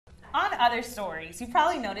On other stories, you've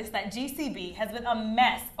probably noticed that GCB has been a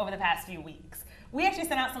mess over the past few weeks. We actually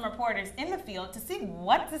sent out some reporters in the field to see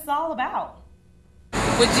what this is all about.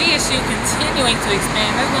 With GSU continuing to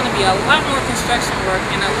expand, there's going to be a lot more construction work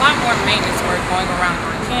and a lot more maintenance work going around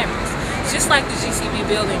on campus. Just like the GCB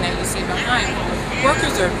building that you see behind me,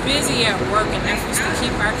 workers are busy at work in efforts to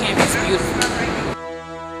keep our campus beautiful.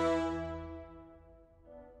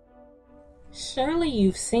 Surely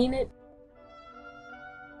you've seen it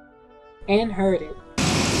and heard it.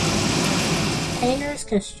 Painters,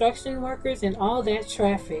 construction workers, and all that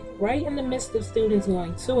traffic right in the midst of students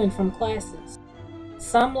going to and from classes.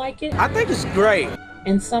 Some like it. I think it's great.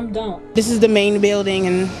 And some don't. This is the main building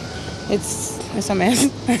and it's a mess.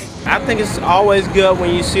 I think it's always good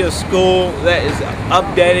when you see a school that is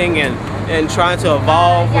updating and trying to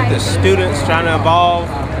evolve with the students, trying to evolve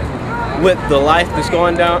with the life that's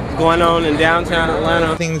going on in downtown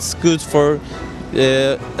Atlanta. I think it's good for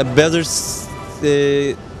a better sight,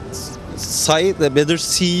 a better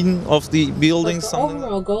scene of the building. But the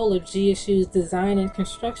overall goal of GSU's design and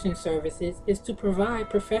construction services is to provide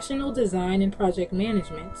professional design and project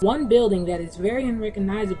management. One building that is very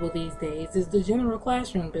unrecognizable these days is the General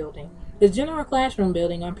Classroom Building. The General Classroom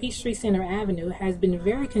Building on Peachtree Center Avenue has been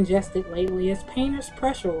very congested lately as painters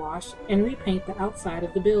pressure wash and repaint the outside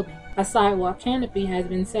of the building. A sidewalk canopy has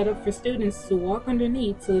been set up for students to walk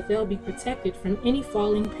underneath so that they'll be protected from any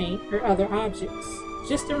falling paint or other objects.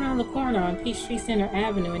 Just around the corner on Peachtree Center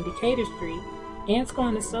Avenue and Decatur Street, Ansco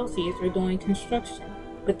and Associates are doing construction.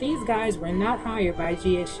 But these guys were not hired by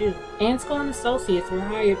GSU. Ansco and Associates were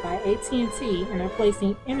hired by AT&T and are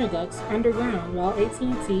placing interducts underground while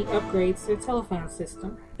AT&T upgrades their telephone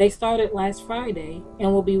system. They started last Friday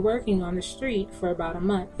and will be working on the street for about a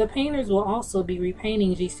month. The painters will also be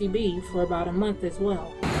repainting GCB for about a month as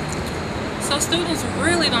well. So students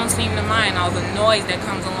really don't seem to mind all the noise that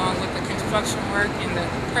comes along with the construction work and the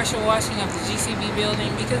pressure washing of the GCB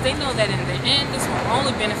building because they know that in the end this will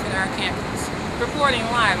only benefit our campus. Reporting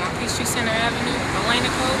live on Peachtree Center Avenue, Elena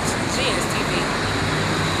Coates, GSTV.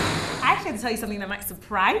 I actually have to tell you something that might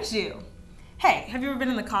surprise you. Hey, have you ever been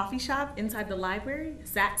in the coffee shop inside the library,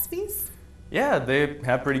 Zaxby's? Yeah, they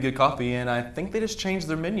have pretty good coffee, and I think they just changed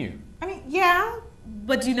their menu. I mean, yeah,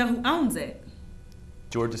 but do you know who owns it?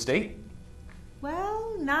 Georgia State?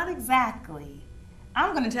 Well, not exactly.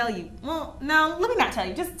 I'm going to tell you. Well, no, let me not tell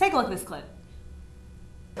you. Just take a look at this clip.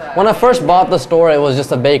 When I first bought the store, it was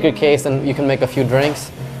just a bakery case and you can make a few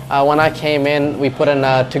drinks. When I came in, we put in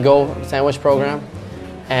a to-go sandwich program,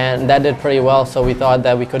 and that did pretty well, so we thought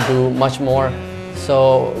that we could do much more.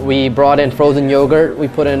 So we brought in frozen yogurt, we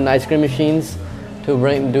put in ice cream machines to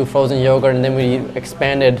do frozen yogurt, and then we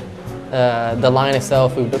expanded the line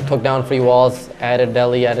itself. We took down 3 walls, added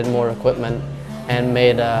deli, added more equipment, and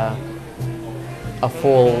made a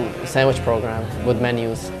full sandwich program with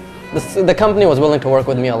menus. The company was willing to work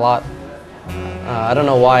with me a lot. I don't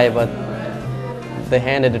know why, but they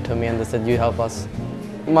handed it to me and they said, you help us.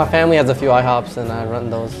 My family has a few IHOPs and I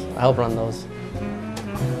help run those.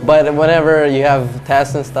 But whenever you have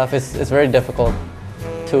tests and stuff, it's very difficult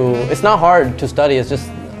it's not hard to study, it's just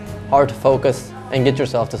hard to focus and get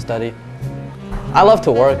yourself to study. I love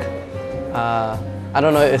to work. I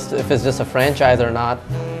don't know if it's just a franchise or not,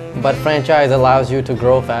 but franchise allows you to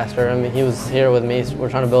grow faster. I mean, he was here with me. We're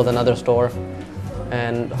trying to build another store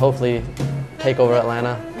and hopefully take over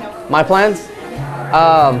Atlanta. My plans?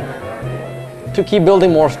 To keep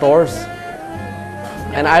building more stores.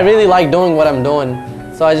 And I really like doing what I'm doing,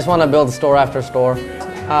 so I just want to build store after store.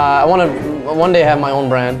 I want to one day have my own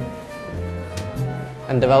brand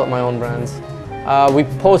and develop my own brands. We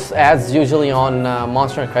post ads usually on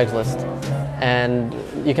Monster and Craigslist, and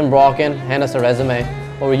you can walk in, hand us a resume,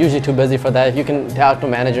 but we're usually too busy for that. If you can talk to a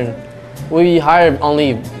manager, we hire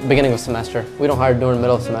only beginning of semester. We don't hire during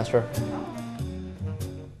middle of semester.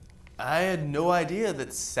 I had no idea that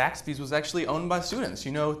Zaxby's was actually owned by students.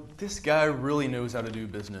 You know, this guy really knows how to do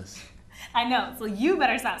business. I know, so you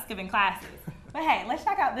better stop skipping classes. But hey, let's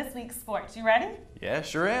check out this week's sports. You ready? Yeah,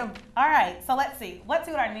 sure am. All right, so let's see. Let's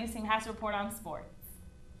see what our news team has to report on sports.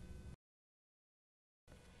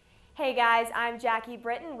 Hey guys, I'm Jackie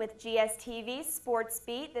Britton with GSTV Sports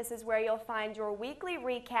Beat. This is where you'll find your weekly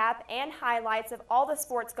recap and highlights of all the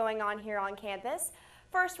sports going on here on campus.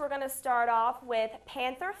 First, we're going to start off with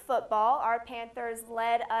Panther football. Our Panthers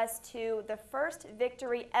led us to the first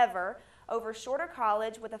victory ever over Shorter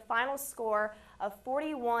College with a final score of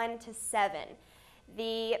 41-7.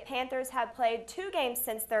 The Panthers have played 2 games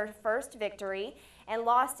since their first victory and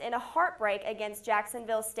lost in a heartbreak against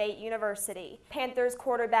Jacksonville State University. Panthers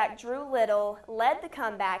quarterback Drew Little led the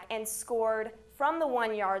comeback and scored from the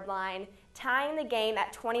 1-yard line tying the game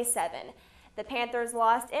at 27. The Panthers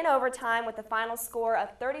lost in overtime with a final score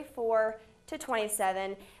of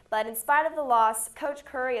 34-27. But in spite of the loss, Coach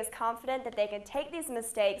Curry is confident that they can take these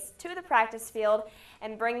mistakes to the practice field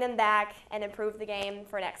and bring them back and improve the game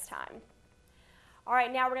for next time. All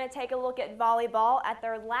right, now we're going to take a look at volleyball. At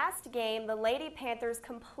their last game, the Lady Panthers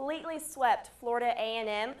completely swept Florida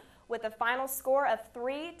A&M with a final score of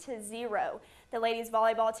 3-0. The ladies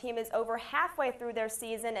volleyball team is over halfway through their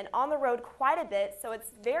season and on the road quite a bit, so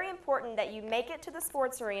it's very important that you make it to the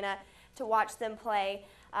sports arena to watch them play.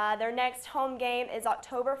 Their next home game is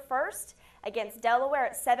October 1st against Delaware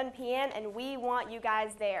at 7 p.m., and we want you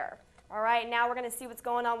guys there. All right, now we're going to see what's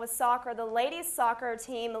going on with soccer. The ladies soccer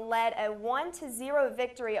team led a 1-0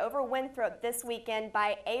 victory over Winthrop this weekend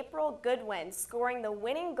by April Goodwin, scoring the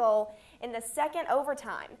winning goal in the second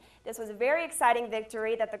overtime. This was a very exciting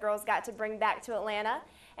victory that the girls got to bring back to Atlanta,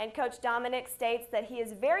 and Coach Dominic states that he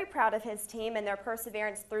is very proud of his team and their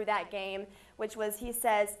perseverance through that game, which was, he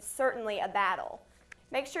says, certainly a battle.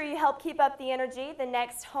 Make sure you help keep up the energy. The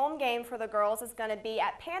next home game for the girls is going to be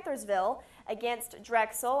at Panthersville against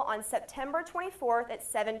Drexel on September 24th at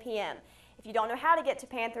 7 p.m. If you don't know how to get to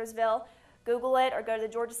Panthersville, Google it or go to the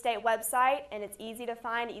Georgia State website, and it's easy to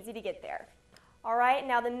find, easy to get there. All right,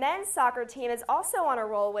 now the men's soccer team is also on a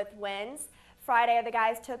roll with wins. Friday, the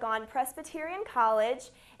guys took on Presbyterian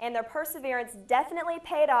College, and their perseverance definitely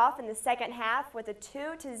paid off in the second half with a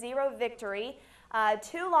 2-0 victory.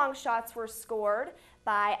 2 long shots were scored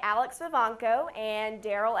by Alex Vivanco and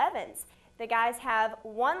Daryl Evans. The guys have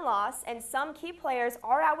 1 loss, and some key players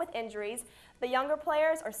are out with injuries, but younger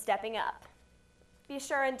players are stepping up. Be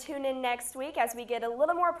sure and tune in next week as we get a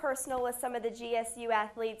little more personal with some of the GSU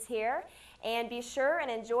athletes here, and be sure and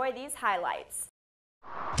enjoy these highlights.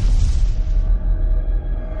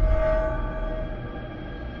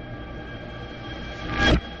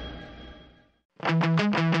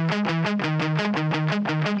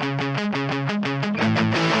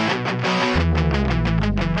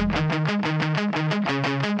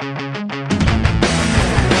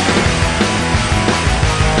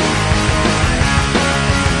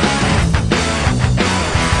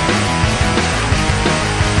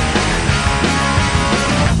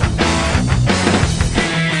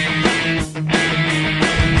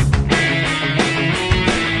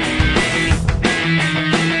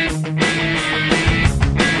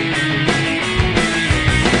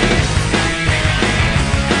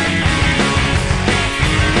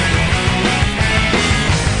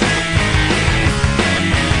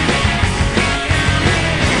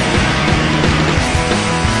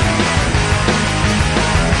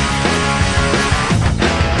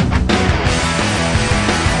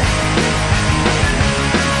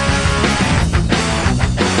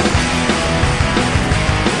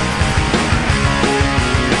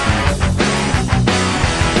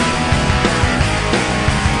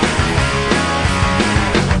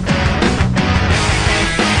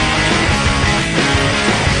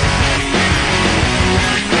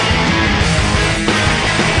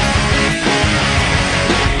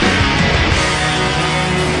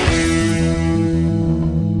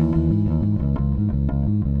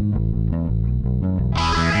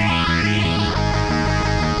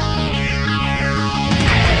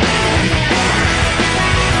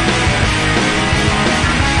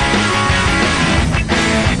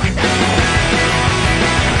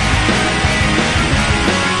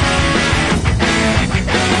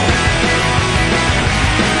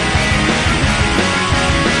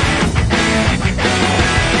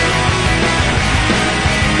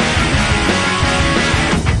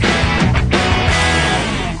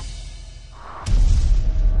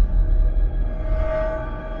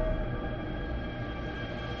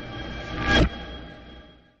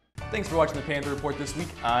 Thanks for watching the Panther Report this week.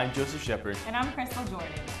 I'm Joseph Shepard. And I'm Crystal Jordan.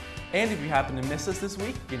 And if you happen to miss us this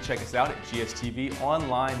week, you can check us out at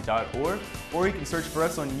gstvonline.org, or you can search for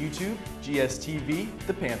us on YouTube, GSTV,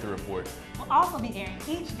 The Panther Report. We'll also be airing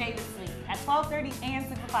each day this week at 12:30 and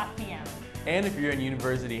 6 o'clock p.m. And if you're in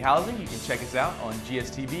university housing, you can check us out on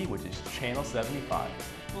GSTV, which is Channel 75.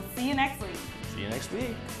 We'll see you next week. See you next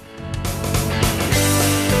week.